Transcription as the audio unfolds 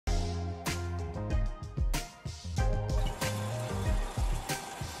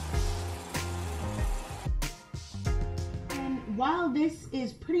while this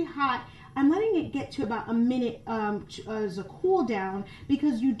is pretty hot, I'm letting it get to about a minute as a cool down,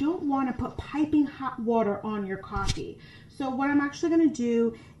 because you don't want to put piping hot water on your coffee. So what I'm actually going to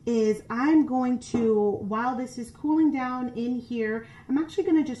do is I'm going to, while this is cooling down in here, I'm actually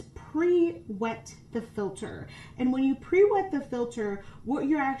going to just pre-wet the filter. And when you pre-wet the filter, what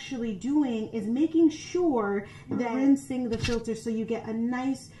you're actually doing is making sure that rinsing the filter so you get a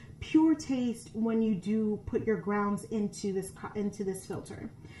nice pure taste when you do put your grounds into this filter.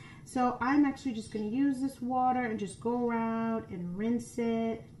 So I'm actually just going to use this water and just go around and rinse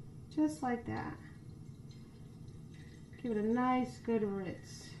it just like that. Give it a nice good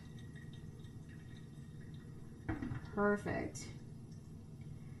rinse. Perfect.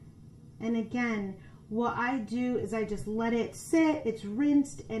 And again, what I do is I just let it sit, it's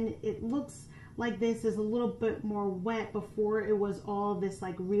rinsed, and it looks like this is a little bit more wet. Before it was all this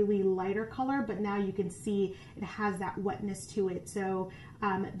like really lighter color, but now you can see it has that wetness to it. So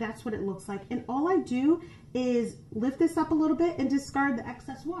that's what it looks like. And all I do is lift this up a little bit and discard the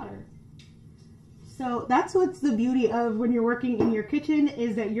excess water. So that's what's the beauty of when you're working in your kitchen,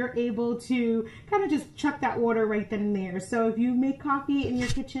 is that you're able to kind of just chuck that water right then and there. So if you make coffee in your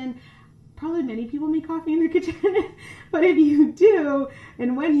kitchen, probably many people make coffee in their kitchen, but if you do,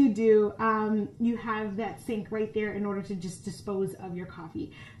 and when you do, you have that sink right there in order to just dispose of your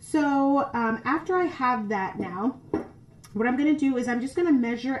coffee. So after I have that now, what I'm going to do is I'm just going to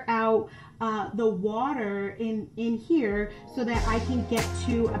measure out the water in here so that I can get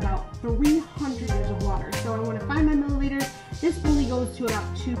to about 300 liters of water. So I want to find my milliliters. This only goes to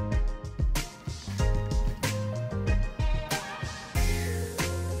about 2